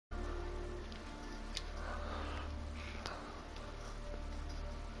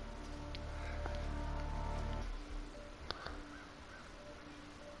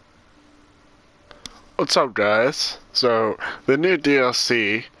What's up, guys? So, the new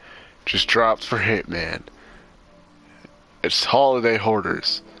DLC just dropped for Hitman. It's Holiday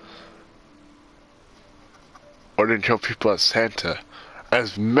Hoarders. Or to kill people as Santa.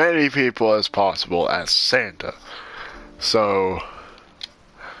 As many people as possible as Santa. So,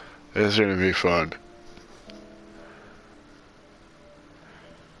 it's gonna be fun.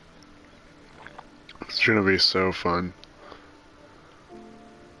 It's gonna be so fun.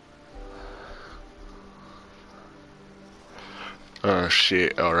 Oh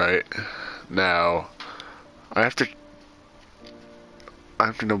shit, alright. Now, I have to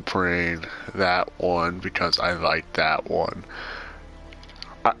bring that one because I like that one.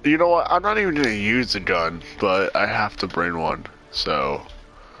 You know what? I'm not even gonna use the gun, but I have to bring one. So,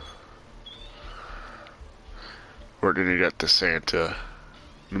 we're gonna get the Santa,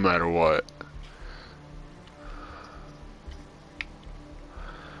 no matter what.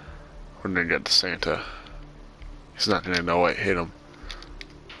 We're gonna get the Santa. He's not gonna know what hit him.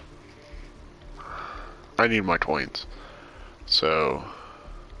 I need my coins. So,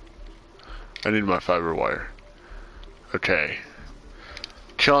 I need my fiber wire. Okay.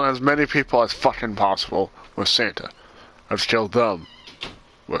 Killing as many people as fucking possible with Santa. Let's kill them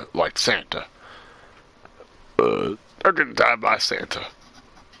with, like Santa. They're gonna die by Santa.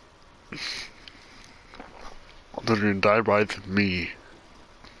 They're gonna die by me.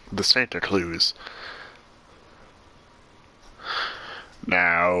 The Santa Claus.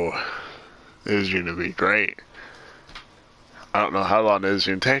 Now, this is gonna be great. I don't know how long this is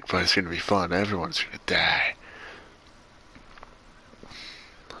gonna take, but it's gonna be fun. Everyone's gonna die.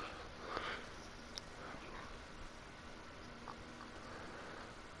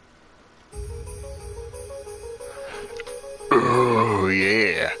 Oh,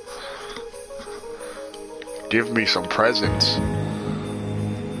 yeah. Give me some presents.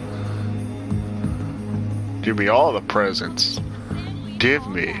 Give me all the presents. Give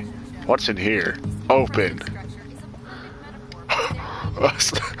me. What's in here? Open.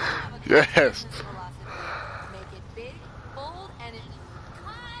 Yes.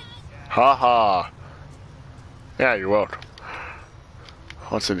 Haha. Yeah, you're welcome.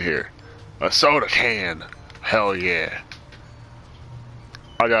 What's in here? A soda can. Hell yeah.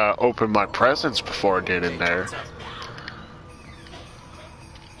 I gotta open my presents before I get in there.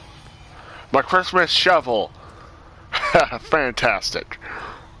 My Christmas shovel. Fantastic.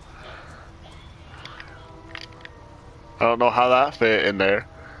 I don't know how that fit in there.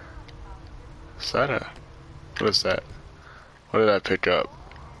 Is that a... What is that? What did I pick up?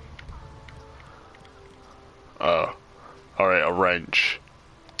 Oh. Alright, a wrench.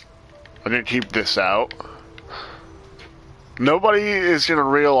 I'm gonna keep this out. Nobody is gonna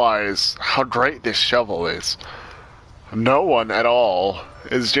realize how great this shovel is. No one at all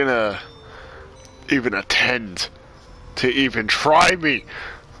is gonna even attempt to even try me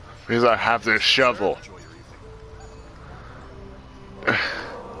because I have this shovel.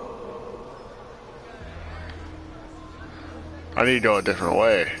 I need to go a different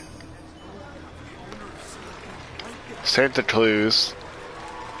way. Santa Claus.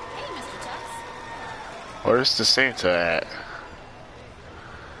 Where's the Santa at?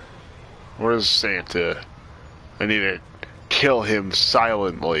 Where's Santa? I need to kill him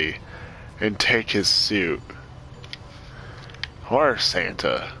silently and take his suit. Where's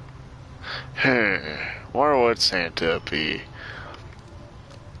Santa? Where would Santa be?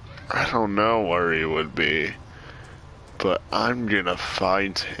 I don't know where he would be, but I'm gonna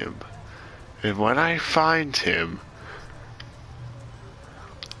find him. And when I find him,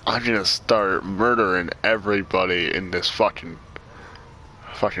 I'm gonna start murdering everybody in this fucking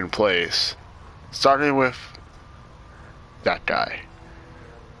place. Starting with that guy.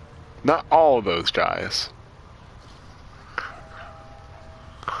 Not all of those guys,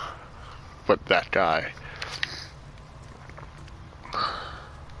 but that guy.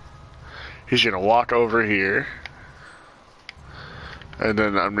 He's gonna walk over here, and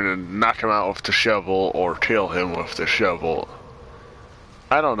then I'm gonna knock him out with the shovel or kill him with the shovel.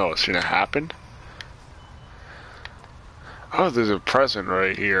 I don't know what's gonna happen. Oh, there's a present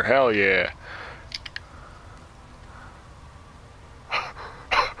right here. Hell yeah.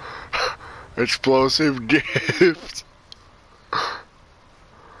 Explosive gift.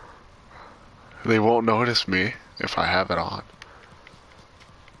 They won't notice me if I have it on.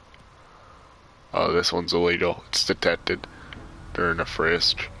 Oh, this one's illegal. It's detected during a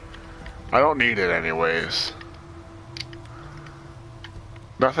frisk. I don't need it anyways.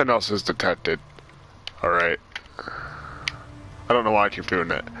 Nothing else is detected. Alright. I don't know why I keep doing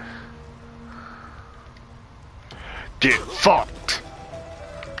that. Get fucked!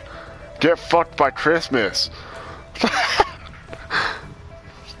 Get fucked by Christmas.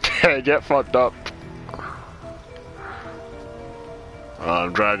 Yeah, get fucked up.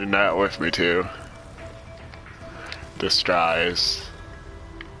 I'm dragging that with me too. Disguise.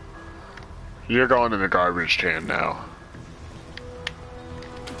 You're going in the garbage can now.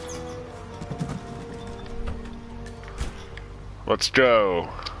 Let's go.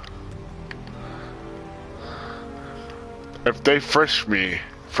 If they frisk me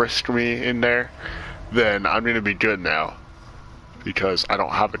in there, then I'm gonna be good now. Because I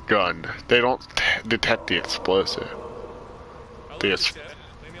don't have a gun. They don't detect the explosive. Leave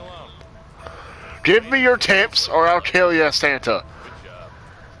me alone. Give me your tips or I'll kill you, Santa.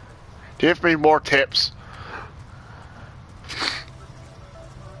 Give me more tips.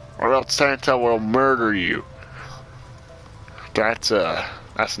 Or else Santa will murder you. That's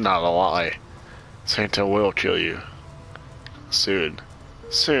not a lie. Santa will kill you. Soon.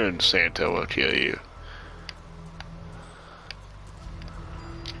 Soon Santa will kill you.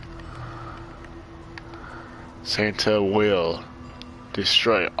 Santa will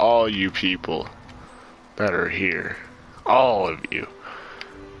destroy all you people that are here. All of you.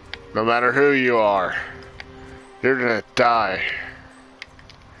 No matter who you are. You're gonna die.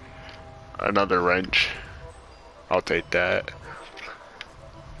 Another wrench. I'll take that.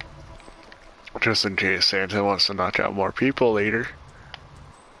 Just in case Santa wants to knock out more people later.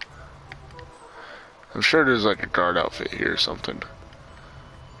 I'm sure there's like a guard outfit here or something.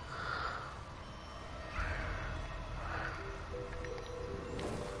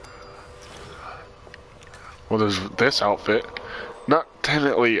 Well, there's this outfit. Not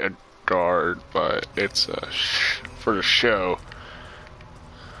technically a guard, but it's for the show.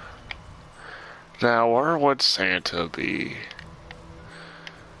 Now, where would Santa be?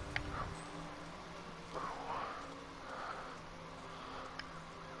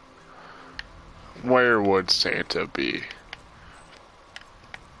 Where would Santa be?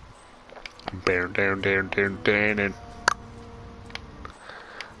 Down, down, down, down, down, and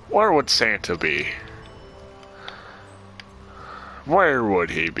where would Santa be? Where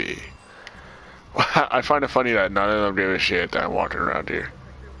would he be? I find it funny that none of them give a shit that I'm walking around here.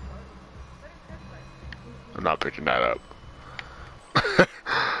 I'm not picking that up.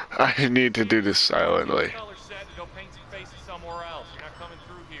 I need to do this silently.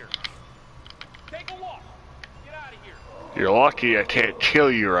 You're lucky I can't kill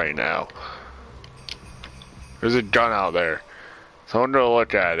you right now. There's a gun out there. Someone go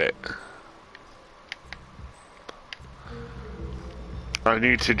look at it. I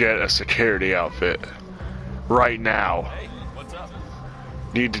need to get a security outfit. Right now. Hey, what's up?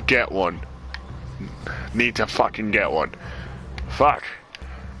 Need to get one. Need to fucking get one. Fuck.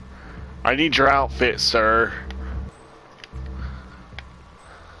 I need your outfit, sir.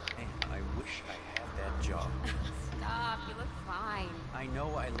 Man, I wish I had that job. Stop, you look fine. I know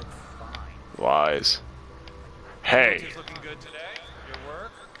I look fine. Lies. Hey. Looking good today? Your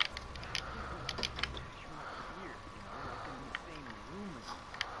work?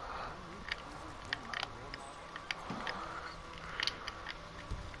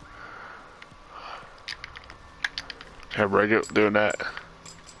 Can I break it doing that?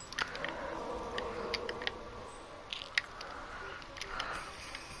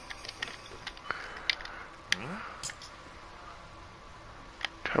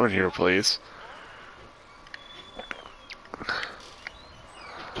 Come in here, please.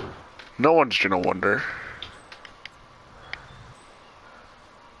 No one's gonna wonder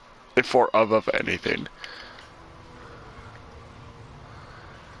if or of anything.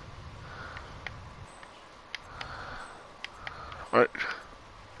 What?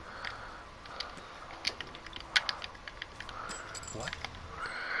 What?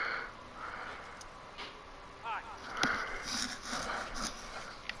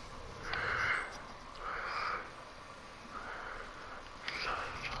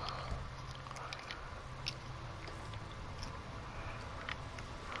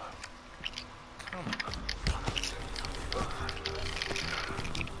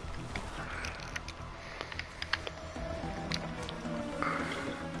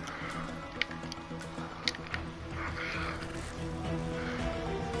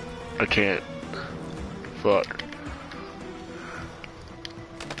 I can't. Fuck.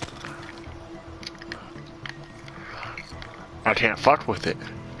 I can't fuck with it.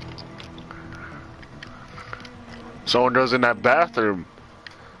 Someone goes in that bathroom.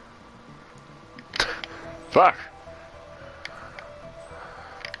 Fuck.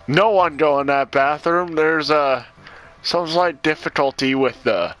 No one go in that bathroom. There's some slight difficulty with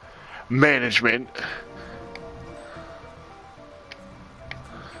the management.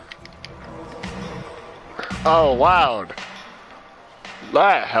 Oh, loud.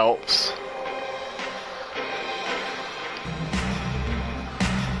 That helps.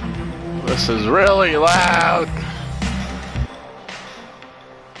 This is really loud.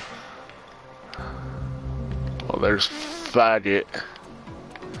 Oh, there's Faggot.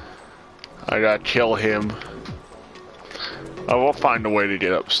 I gotta kill him. Oh, we'll find a way to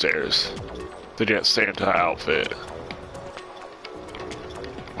get upstairs to get Santa outfit.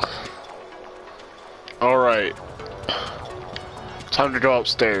 Alright. Time to go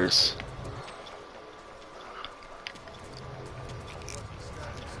upstairs.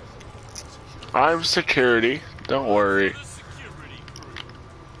 I'm security. Don't worry.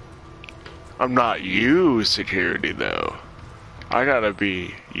 I'm not you security though. I gotta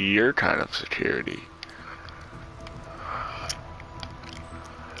be your kind of security.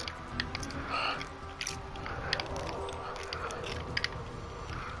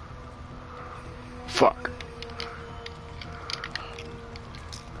 Fuck.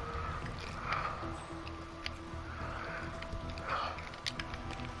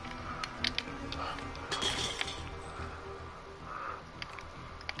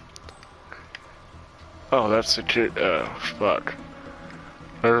 Oh, that's secure. Oh, fuck.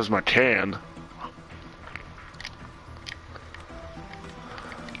 There's my can.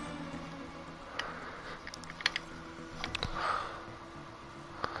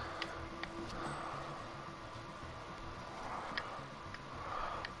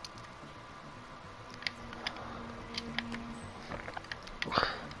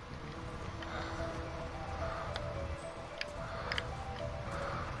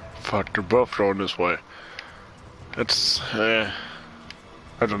 Fuck, they're both going this way. It's, I've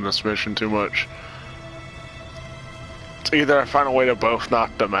done this mission too much. It's either I find a way to both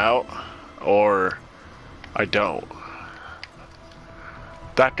knock them out, or I don't.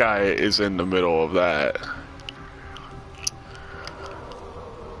 That guy is in the middle of that.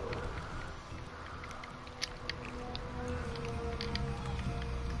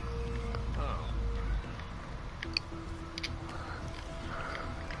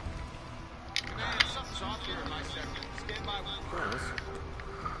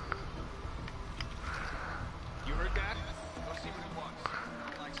 You heard that? Go see what it was. I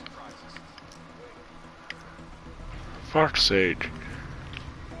don't like surprises. Fuck's sake.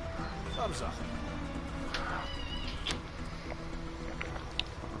 Thumbs up.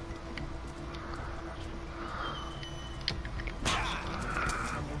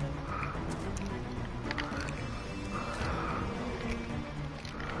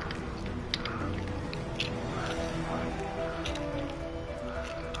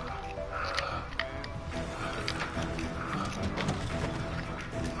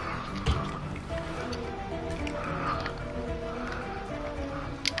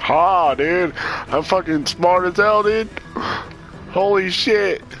 Ha, dude. I'm fucking smart as hell, dude. Holy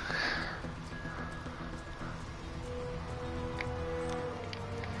shit.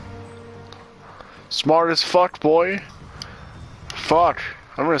 Smart as fuck, boy. Fuck.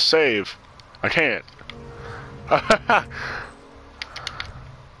 I'm gonna save. I can't. I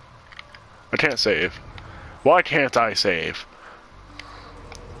can't save. Why can't I save?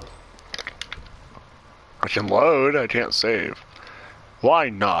 I can load, I can't save. Why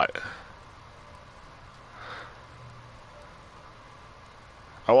not?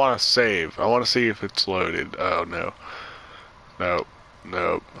 I want to save. I want to see if it's loaded. Oh, no. Nope.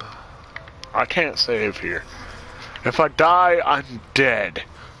 Nope. I can't save here. If I die, I'm dead.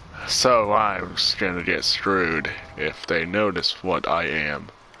 So I'm just gonna get screwed if they notice what I am.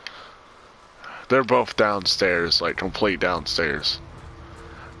 They're both downstairs, like complete downstairs.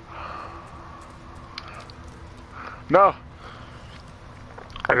 No!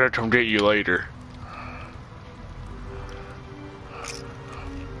 I gotta come get you later.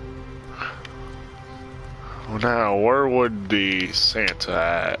 Well, now, where would the Santa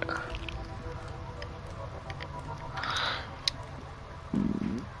at?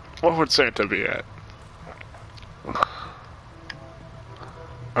 What would Santa be at?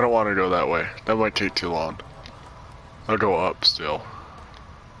 I don't want to go that way. That might take too long. I'll go up still.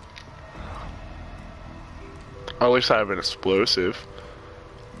 At least I have an explosive.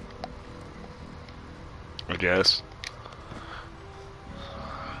 I guess.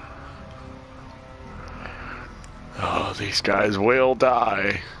 Oh, these guys will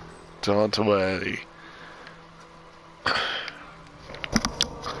die. Don't worry. I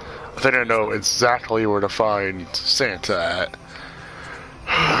think I know exactly where to find Santa at.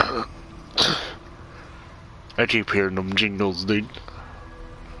 I keep hearing them jingles, dude.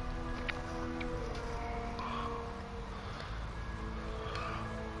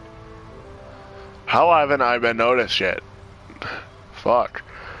 How haven't I been noticed yet? Fuck.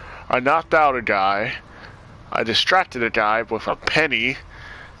 I knocked out a guy. I distracted a guy with a penny.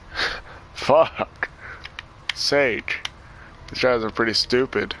 Fuck. Sake. These guys are pretty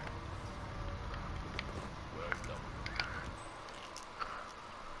stupid.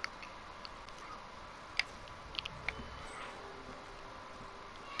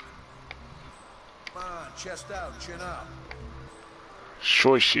 Come on, chest out, chin up.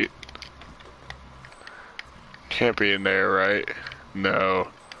 Sure shit. Can't be in there, right? No.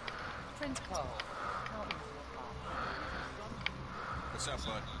 What's up,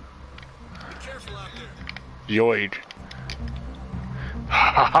 bud? Be careful out there. Yoid.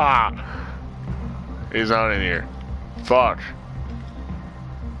 Ha ha! He's not in here. Fuck.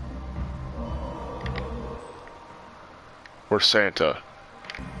 Where's Santa?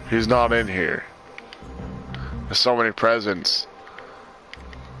 He's not in here. There's so many presents.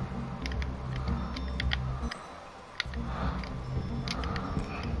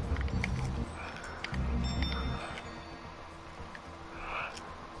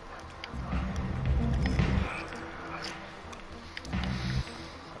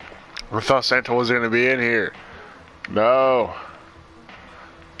 I thought Santa was gonna be in here. No.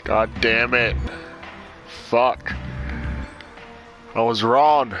 God damn it. Fuck. I was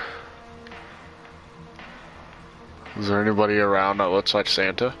wrong. Is there anybody around that looks like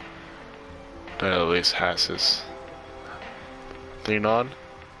Santa? That at least has his thing on?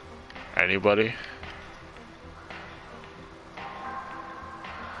 Anybody?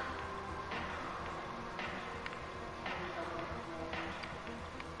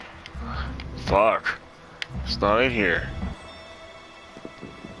 Fuck. It's not in here.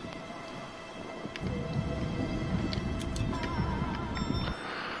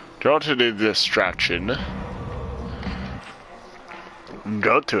 Go to the distraction.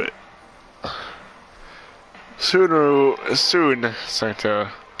 Go to it. Soon, Santa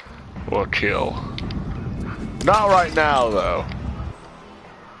will kill. Not right now, though.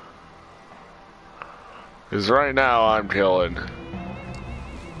 Because right now, I'm killing.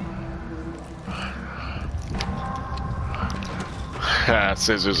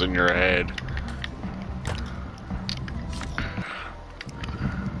 Scissors in your head.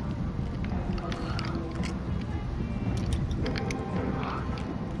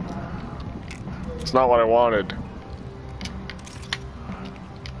 It's not what I wanted.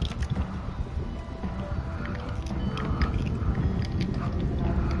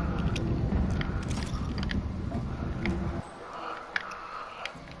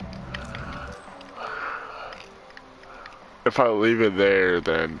 If I leave it there,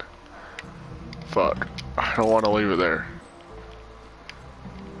 then fuck. I don't want to leave it there.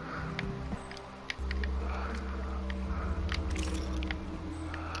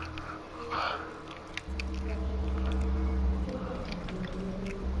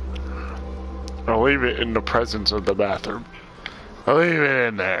 I'll leave it in the presence of the bathroom. I'll leave it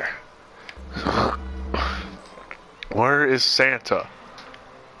in there. Where is Santa?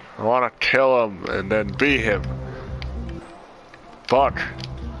 I want to kill him and then be him. Fuck.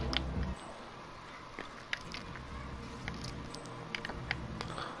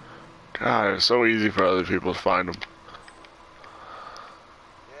 God, it's so easy for other people to find them.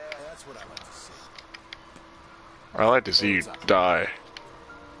 Yeah, that's what I like to see. I like to see you die.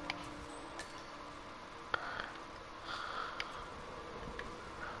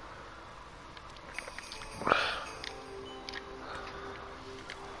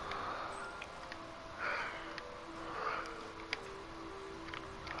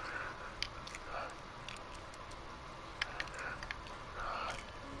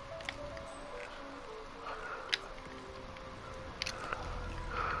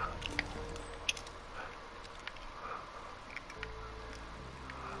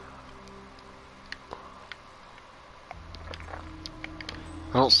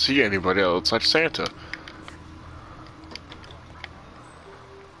 I don't see anybody else like Santa.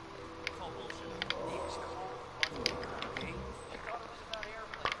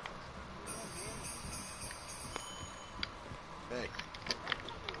 Hey,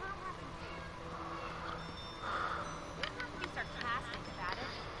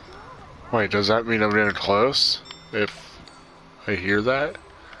 Wait, does that mean I'm getting close? If I hear that?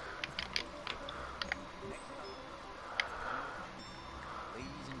 Ladies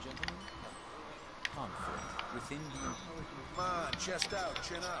and gentlemen, conflict within the... come on, chest out,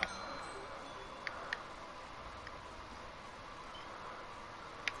 chin up.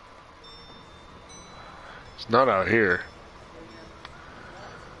 It's not out here.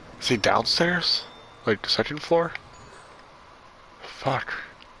 Is he downstairs? Like the second floor? Fuck.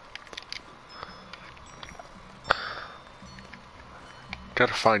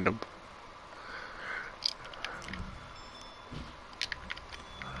 Gotta find him.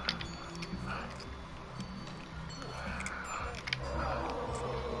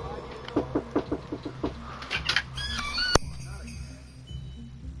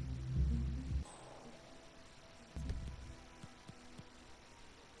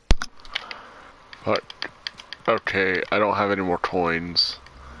 But, okay, I don't have any more coins.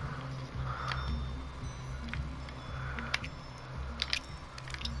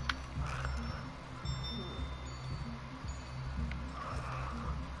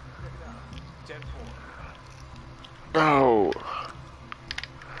 No.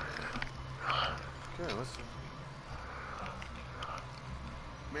 Okay, let's see.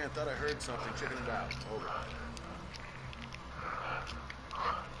 Man, thought I heard something. Checking it out. Over.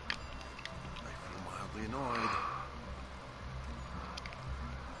 I feel mildly annoyed.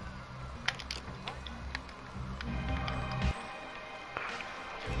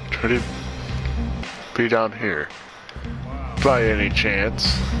 Could it be down here? By any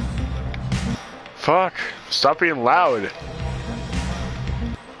chance? Fuck! Stop being loud!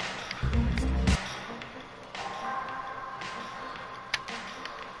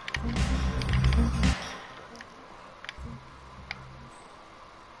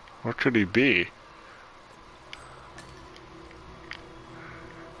 Where could he be?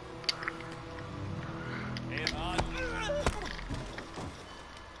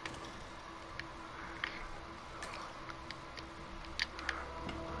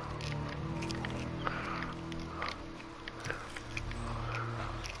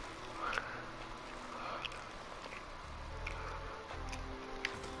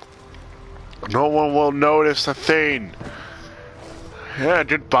 No one will notice a thing. Yeah,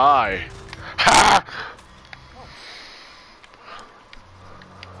 goodbye. Ha!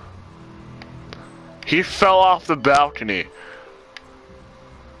 He fell off the balcony.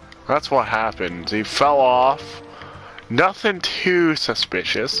 That's what happened. He fell off. Nothing too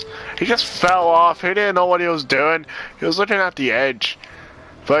suspicious. He just fell off. He didn't know what he was doing. He was looking at the edge.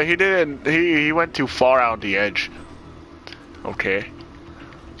 But he didn't. He went too far out the edge. Okay.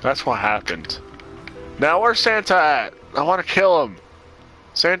 That's what happened. Now where's Santa at? I want to kill him.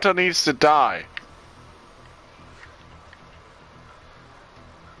 Santa needs to die.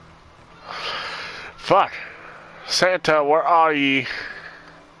 Fuck. Santa, where are ye?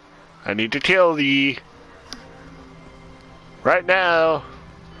 I need to kill thee. Right now.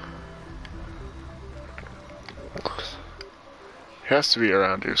 He has to be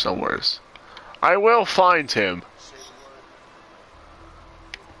around here somewheres. I will find him.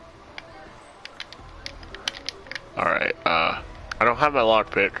 Alright, I don't have my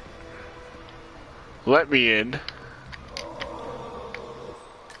lockpick. Let me in.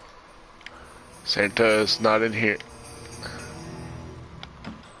 Santa is not in here.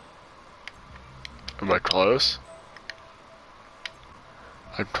 Am I close?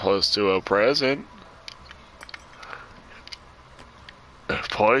 I'm close to a present.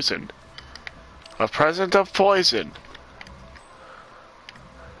 Poison. A present of poison.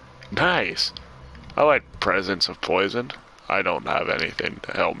 Nice. I like presents of poison. I don't have anything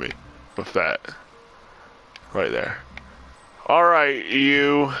to help me with that. Right there. Alright,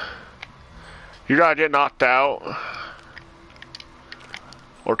 you. You gotta get knocked out.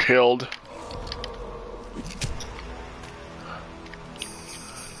 Or killed.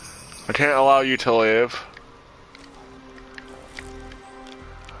 I can't allow you to live.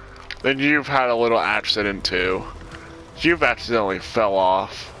 Then you've had a little accident too. You've accidentally fell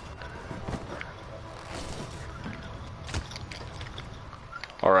off.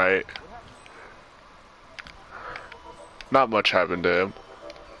 Alright. Not much happened to him.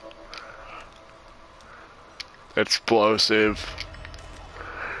 Explosive.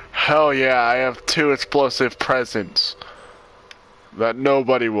 Hell yeah, I have 2 explosive presents. That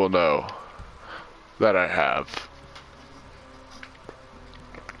nobody will know that I have.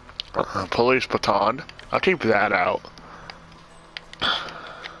 Police baton. I'll keep that out.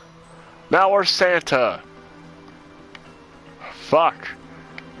 Now where's Santa? Fuck.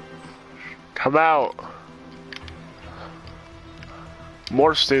 Come out.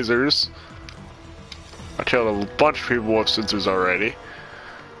 More scissors. I killed a bunch of people with scissors already.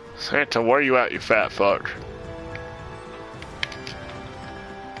 Santa, where you at, you fat fuck?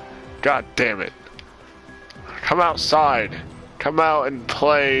 God damn it. Come outside. Come out and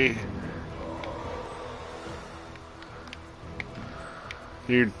play.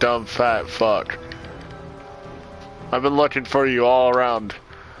 You dumb fat fuck. I've been looking for you all around.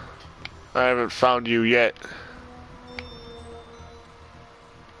 I haven't found you yet.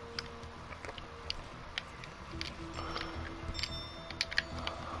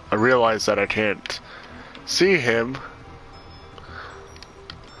 I realize that I can't see him.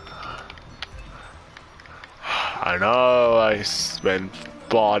 I know I've been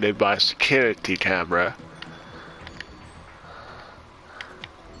spotted by a security camera.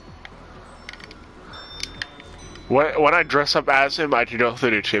 When I dress up as him, I can go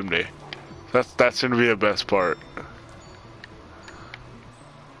through the chimney. That's gonna be the best part.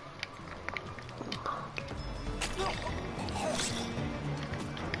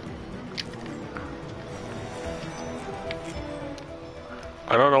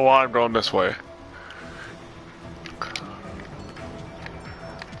 I don't know why I'm going this way.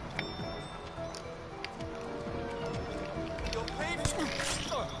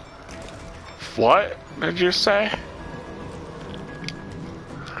 What did you say?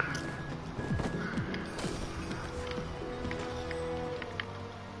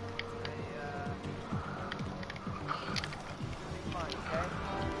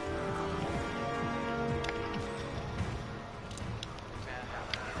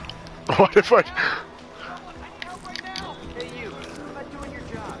 What if I... Hey, you. I'm not doing your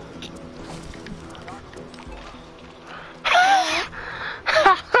job.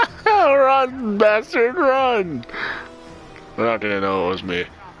 Run, bastard, run! They're not gonna know it was me.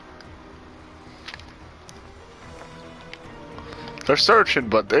 They're searching,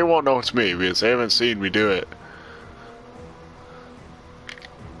 but they won't know it's me because they haven't seen me do it.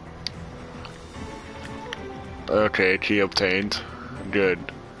 Okay, key obtained. Good.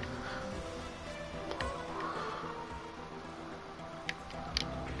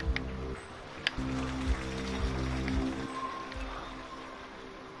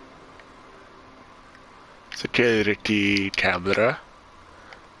 Security camera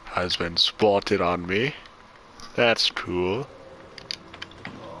has been spotted on me. That's cool.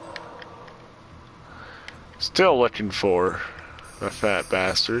 Still looking for a fat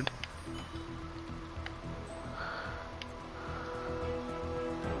bastard.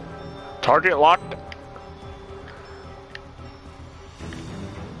 Target locked.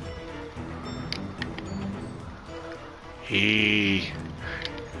 Yee.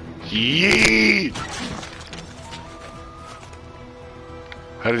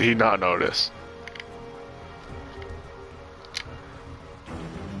 How did he not notice?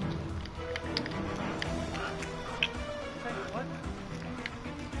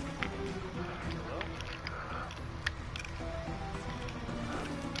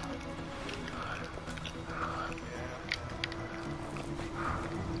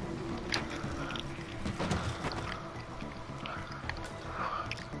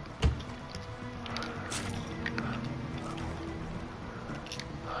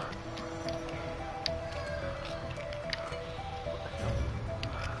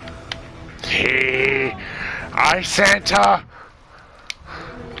 Hey, I Santa.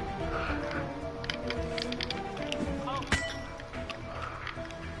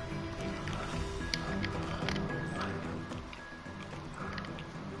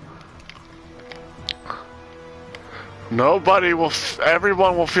 Nobody will,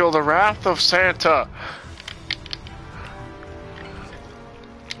 everyone will feel the wrath of Santa.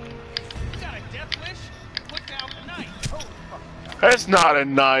 You got a death wish? Put down the knife. It's not a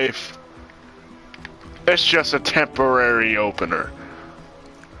knife. It's just a temporary opener.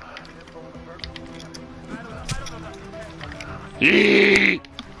 Yee!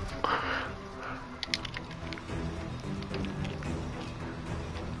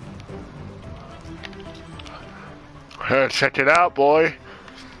 Check it out, boy.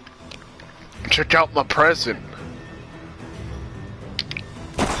 Check out my present.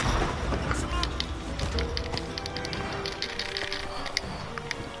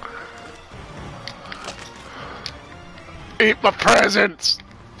 Eat my presents!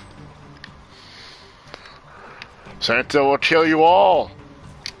 Santa will kill you all!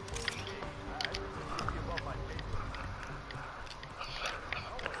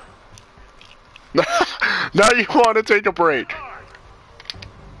 Now you want to take a break.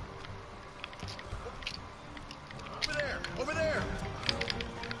 Over there! Over there!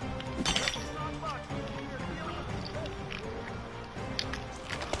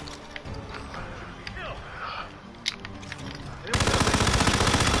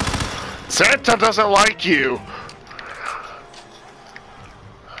 Santa doesn't like you!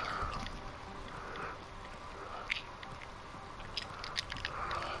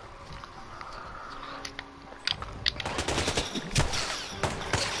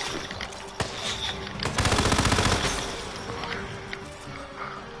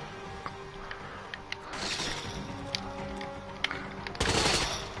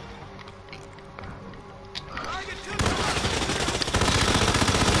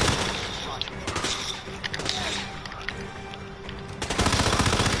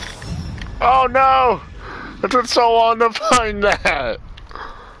 Oh no! It took so long to find that!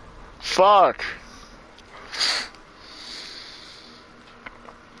 Fuck.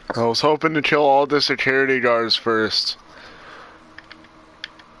 I was hoping to kill all the security guards first.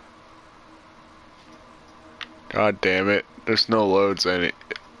 God damn it. There's no loads in it.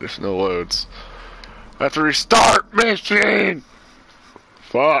 There's no loads. I have to restart mission!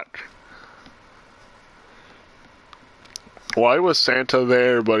 Fuck. Why was Santa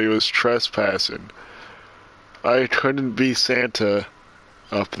there but he was trespassing? I couldn't be Santa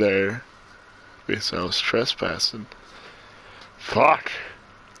up there because I was trespassing. Fuck.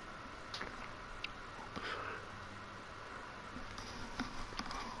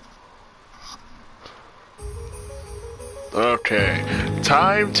 Okay,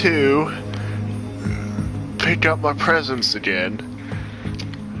 time to pick up my presents again.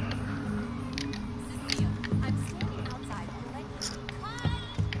 I'm standing outside and let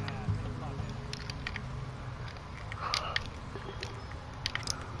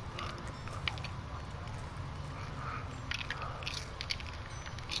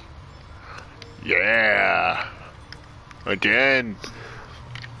you Yeah. Again.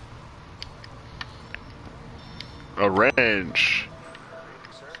 A wrench.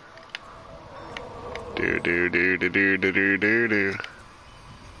 Do do do do do do do do do.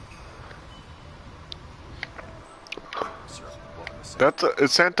 That's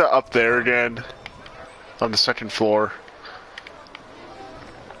is Santa up there again? On the second floor?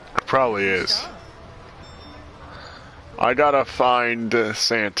 It probably is. I gotta find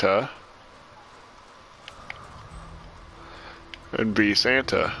Santa. And be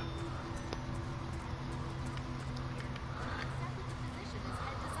Santa.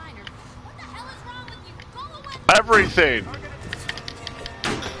 Everything!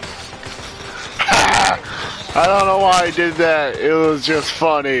 I don't know why I did that. It was just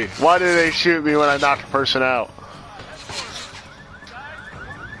funny. Why did they shoot me when I knocked a person out?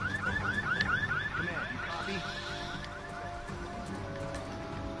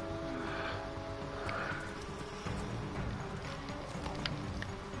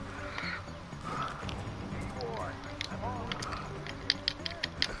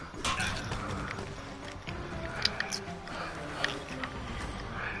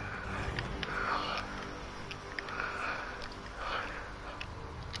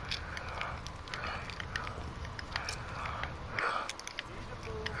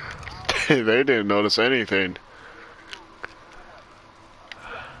 They didn't notice anything.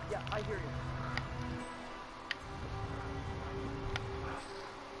 Yeah, I hear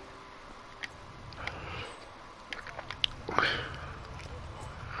you.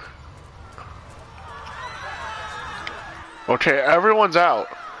 Okay, everyone's out.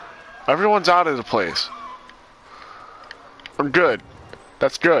 Everyone's out of the place. I'm good.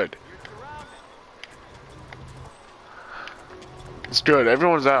 That's good. It's good.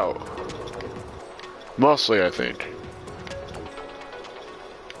 Everyone's out. Mostly, I think.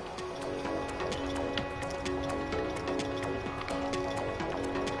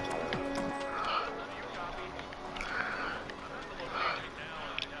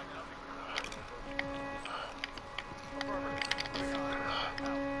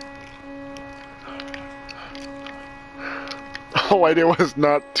 All I did was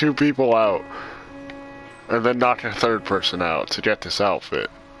knock 2 people out. And then knock a 3rd person out to get this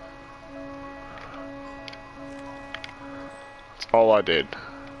outfit. That's all I did.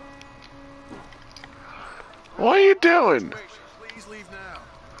 What are you doing? Please leave now.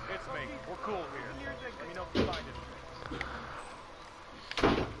 It's me. We're cool here. Let me know if you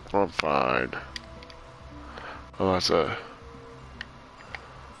find it. I'm fine. Oh, that's a...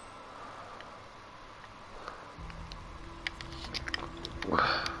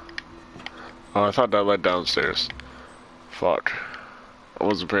 Oh, I thought that led downstairs. Fuck. I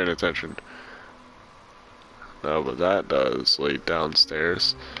wasn't paying attention. No, but that does lead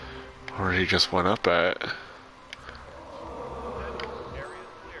downstairs. Or he just went up at.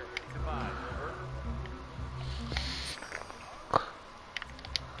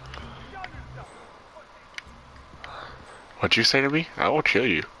 What'd you say to me? I will kill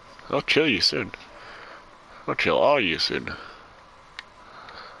you. I'll kill you soon. I'll kill all you soon.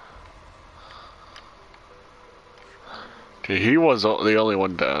 Okay, he was the only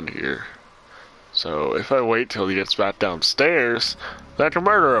one down here. So if I wait till he gets back downstairs, then I can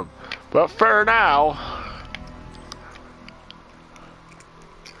murder him. But for now...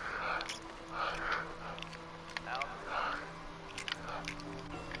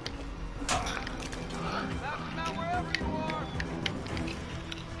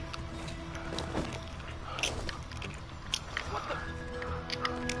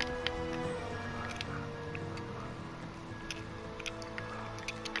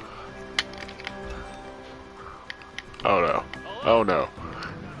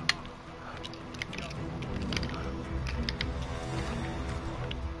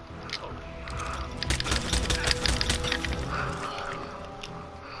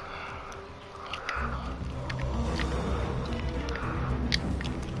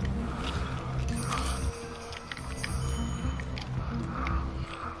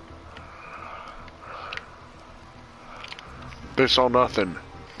 They saw nothing.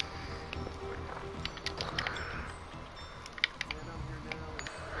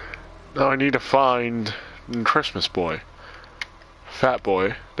 Now I need to find Christmas boy. Fat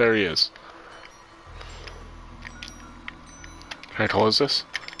boy. There he is. Can I close this?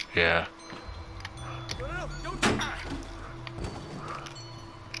 Yeah.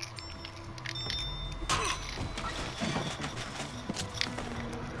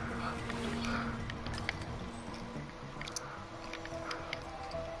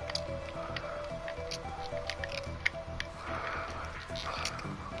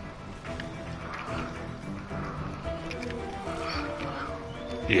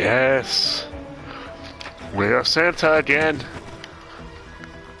 Yes. We are Santa again.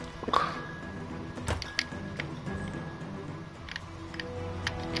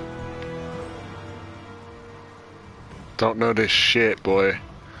 Don't know this shit, boy.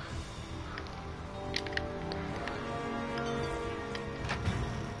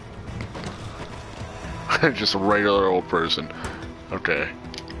 Just a regular old person. Okay.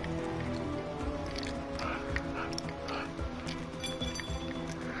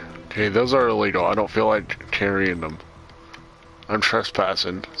 Okay, those are illegal. I don't feel like carrying them. I'm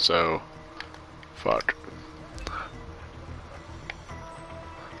trespassing, so... Fuck.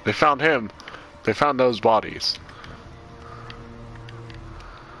 They found him. They found those bodies.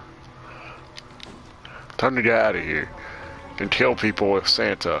 Time to get out of here. And kill people with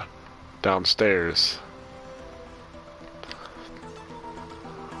Santa. Downstairs.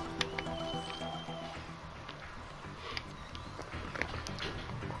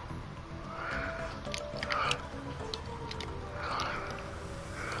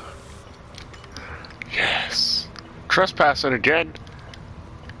 Yes. Trespassing again.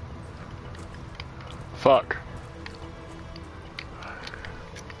 Fuck.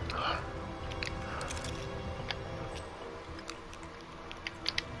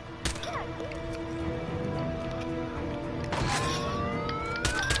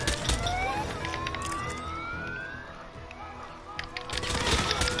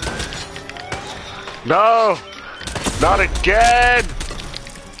 No! Not again!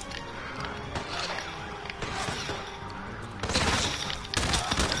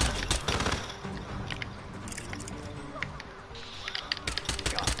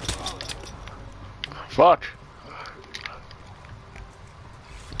 Fuck.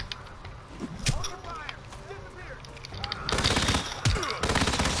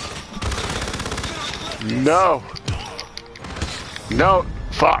 No. No.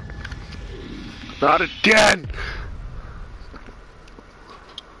 Fuck. Not again.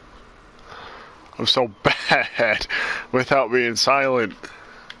 I'm so bad without being silent.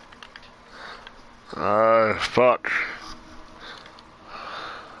 Fuck.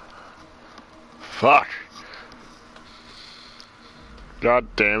 Fuck. God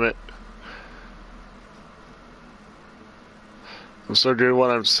damn it. I'm so good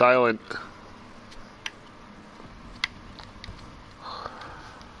when I'm silent.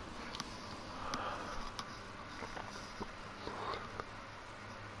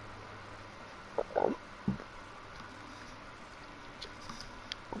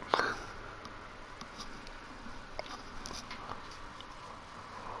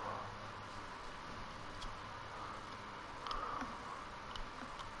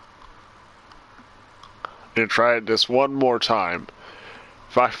 To try it this one more time.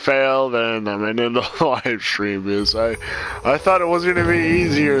 If I fail, then I'm ending the live stream. Is I thought it was gonna be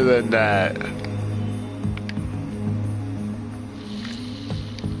easier than that.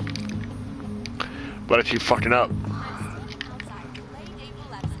 But I keep fucking up.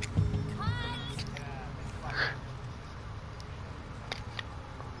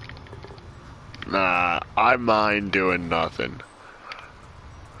 Nah, I mind doing nothing.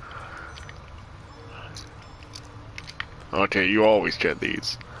 Okay, you always get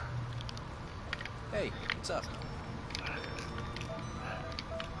these. Hey, what's up?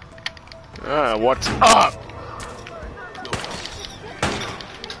 What's up?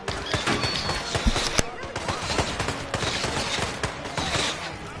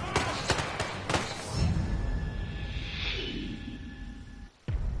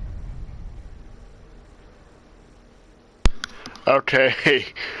 Okay,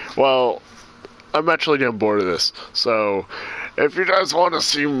 well, I'm actually getting bored of this, so if you guys want to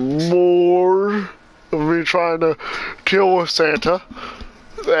see more of me trying to kill with Santa,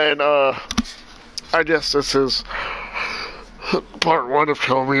 then I guess this is part 1 of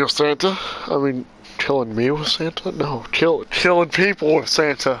killing me with Santa. I mean, killing me with Santa? No, killing people with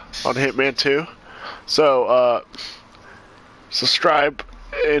Santa on Hitman 2. So, subscribe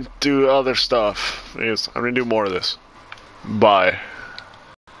and do other stuff. Yes, I'm gonna do more of this. Bye.